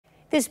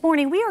This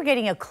morning, we are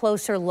getting a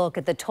closer look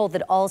at the toll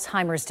that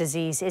Alzheimer's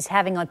disease is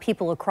having on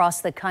people across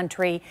the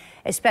country,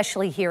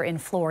 especially here in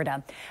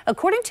Florida.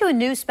 According to a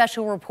new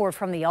special report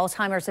from the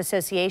Alzheimer's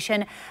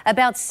Association,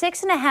 about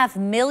 6.5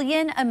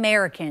 million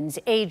Americans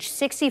aged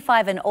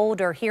 65 and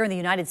older here in the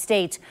United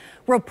States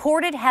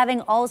reported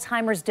having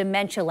Alzheimer's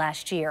dementia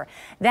last year.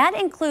 That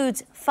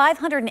includes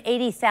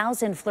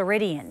 580,000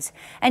 Floridians.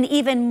 And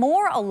even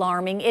more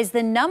alarming is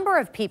the number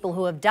of people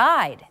who have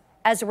died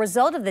as a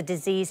result of the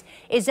disease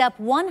is up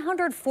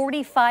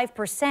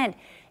 145%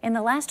 in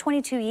the last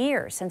 22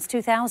 years, since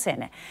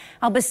 2000.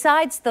 Now,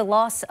 besides the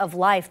loss of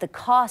life, the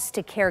cost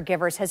to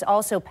caregivers has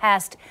also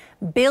passed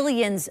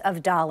billions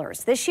of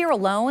dollars. This year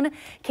alone,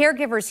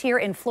 caregivers here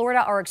in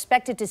Florida are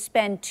expected to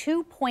spend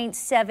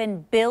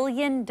 $2.7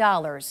 billion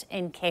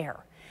in care.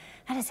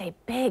 That is a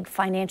big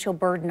financial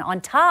burden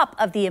on top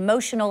of the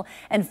emotional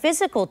and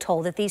physical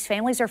toll that these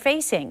families are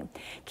facing.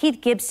 Keith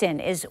Gibson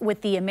is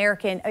with the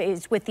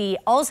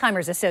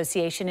Alzheimer's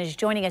Association, is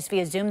joining us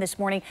via Zoom this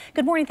morning.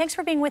 Good morning. Thanks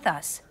for being with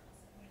us.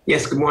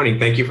 Yes, good morning.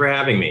 Thank you for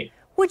having me.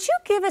 Would you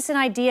give us an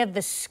idea of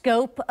the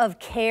scope of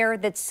care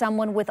that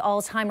someone with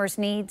Alzheimer's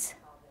needs?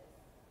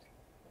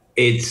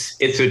 It's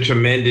a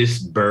tremendous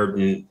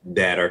burden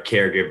that our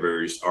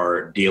caregivers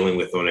are dealing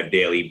with on a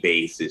daily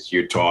basis.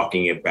 You're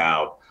talking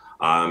about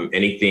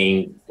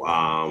anything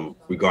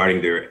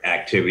regarding their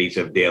activities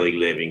of daily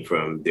living,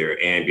 from their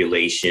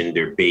ambulation,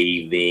 their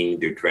bathing,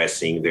 their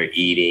dressing, their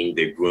eating,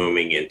 their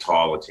grooming, and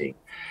toileting.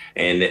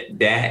 And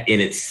that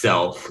in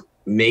itself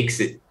makes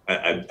it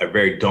a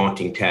very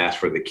daunting task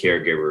for the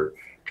caregiver,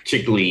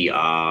 particularly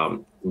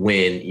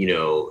when,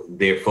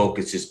 their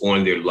focus is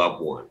on their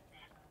loved one.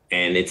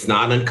 And it's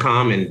not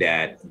uncommon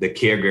that the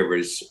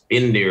caregivers,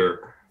 in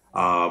their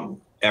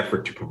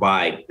effort to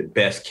provide the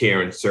best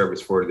care and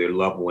service for their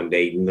loved one,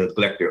 they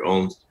neglect their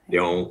own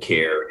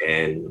care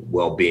and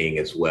well-being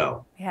as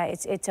well. Yeah,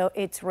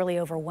 it's really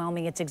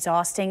overwhelming. It's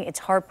exhausting. It's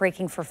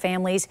heartbreaking for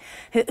families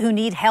who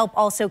need help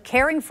also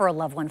caring for a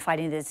loved one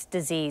fighting this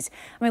disease.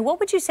 I mean, what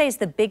would you say is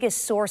the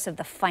biggest source of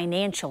the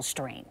financial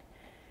strain?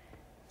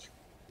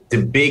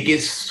 The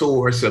biggest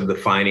source of the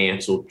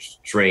financial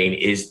strain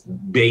is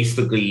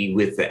basically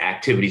with the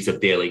activities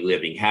of daily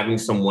living, having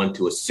someone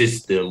to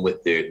assist them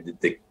with the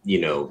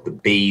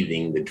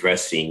bathing, the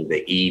dressing,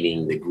 the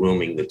eating, the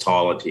grooming, the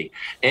toileting,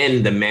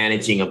 and the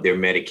managing of their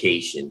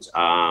medications.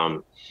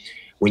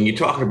 When you're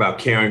talking about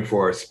caring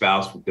for a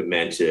spouse with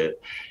dementia,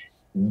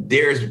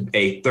 there's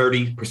a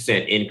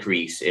 30%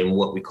 increase in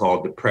what we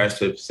call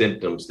depressive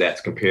symptoms that's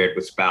compared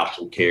with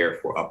spousal care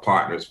for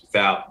partners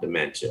without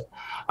dementia.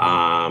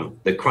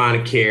 The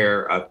chronic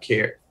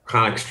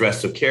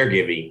stress of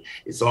caregiving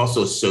is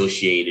also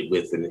associated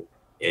with an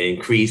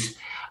increased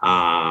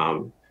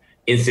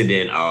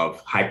incident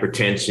of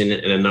hypertension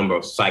and a number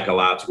of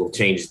psychological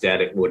changes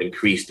that would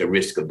increase the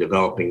risk of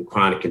developing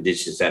chronic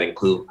conditions that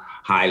include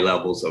high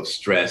levels of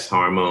stress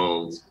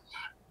hormones,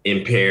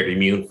 impaired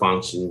immune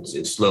functions,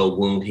 and slow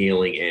wound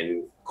healing,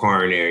 and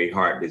coronary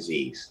heart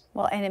disease.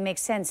 Well, and it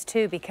makes sense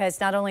too,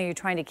 because not only are you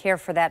trying to care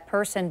for that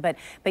person, but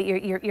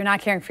you're not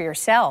caring for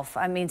yourself.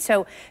 I mean,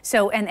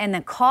 and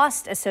the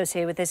cost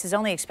associated with this is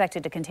only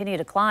expected to continue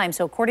to climb.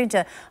 So according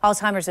to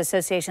Alzheimer's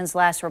Association's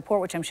last report,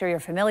 which I'm sure you're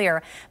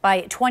familiar,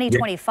 by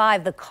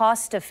 2025, the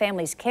cost of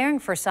families caring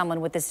for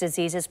someone with this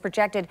disease is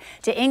projected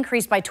to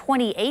increase by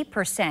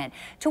 28%.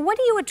 To what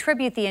do you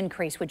attribute the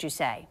increase, would you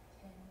say?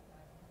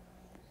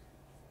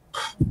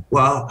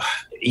 Well,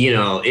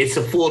 it's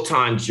a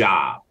full-time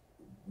job,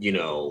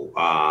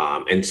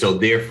 and so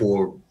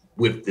therefore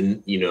with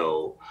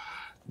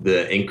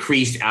the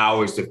increased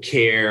hours of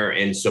care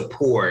and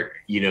support,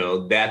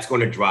 that's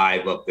going to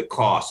drive up the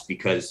cost,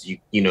 because,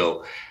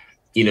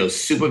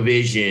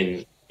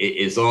 supervision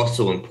is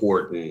also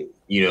important,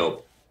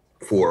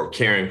 for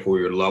caring for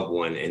your loved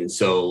one. And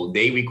so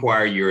they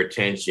require your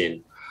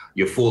attention,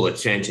 your full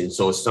attention.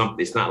 So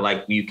it's not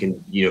like you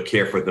can,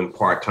 care for them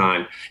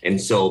part-time. And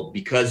so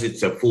because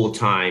it's a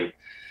full-time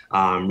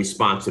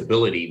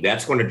responsibility,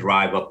 that's going to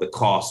drive up the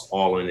cost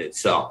all in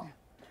itself.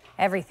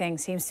 Everything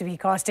seems to be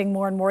costing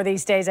more and more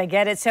these days. I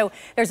get it. So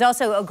there's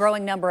also a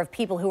growing number of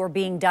people who are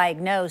being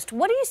diagnosed.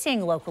 What are you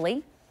seeing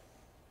locally?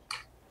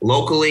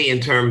 Locally, in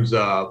terms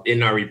of,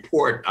 in our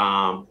report,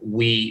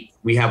 we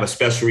have a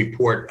special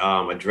report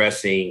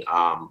addressing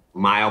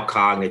mild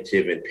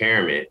cognitive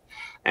impairment.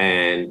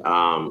 And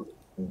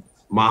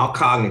mild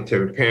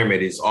cognitive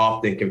impairment is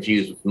often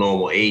confused with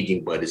normal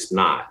aging, but it's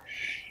not.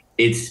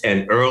 It's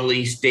an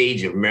early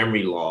stage of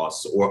memory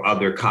loss or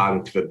other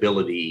cognitive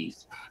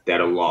abilities that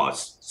are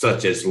lost,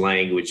 such as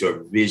language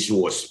or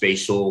visual or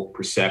spatial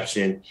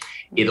perception.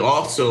 It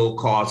also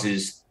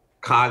causes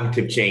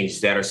cognitive changes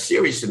that are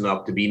serious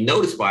enough to be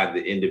noticed by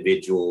the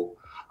individual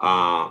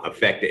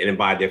affected and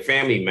by their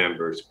family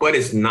members, but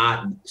it's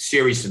not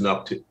serious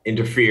enough to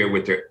interfere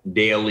with their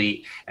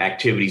daily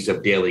activities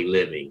of daily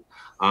living.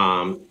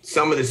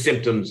 Some of the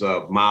symptoms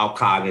of mild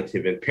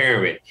cognitive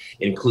impairment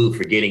include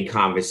forgetting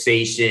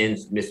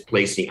conversations,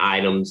 misplacing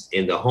items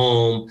in the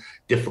home,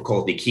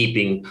 difficulty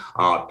keeping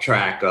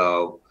track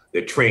of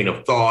their train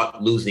of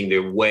thought, losing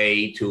their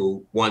way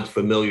to once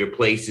familiar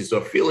places,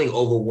 or feeling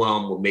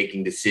overwhelmed with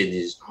making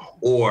decisions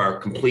or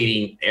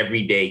completing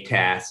everyday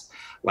tasks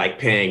like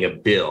paying a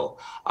bill.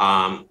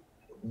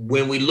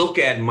 When we look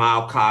at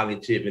mild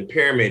cognitive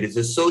impairment, it's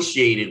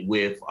associated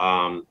with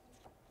what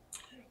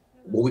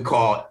we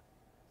call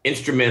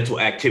instrumental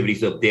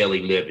activities of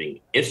daily living.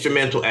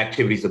 Instrumental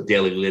activities of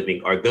daily living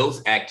are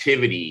those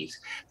activities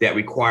that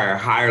require a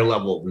higher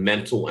level of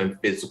mental and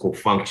physical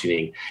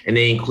functioning. And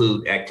they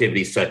include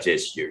activities such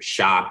as your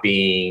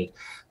shopping,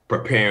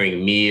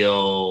 preparing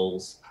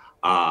meals,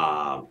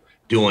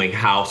 doing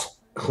house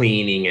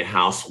cleaning and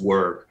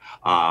housework,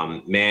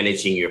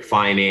 managing your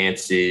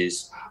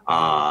finances,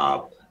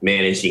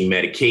 managing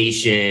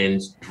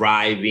medications,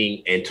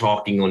 driving, and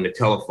talking on the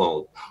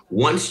telephone.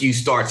 Once you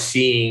start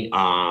seeing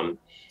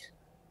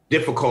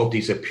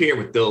difficulties appear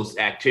with those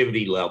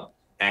activity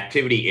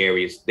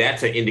areas,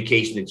 that's an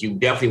indication that you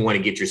definitely want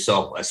to get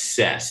yourself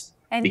assessed.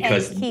 And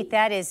Keith,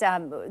 that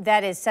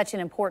is such an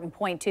important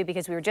point too,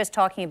 because we were just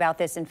talking about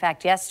this, in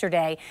fact,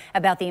 yesterday,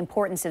 about the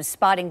importance of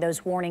spotting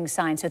those warning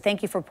signs. So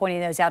thank you for pointing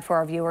those out for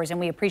our viewers, and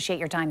we appreciate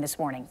your time this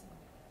morning.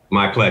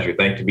 My pleasure.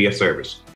 Thank you to be of service.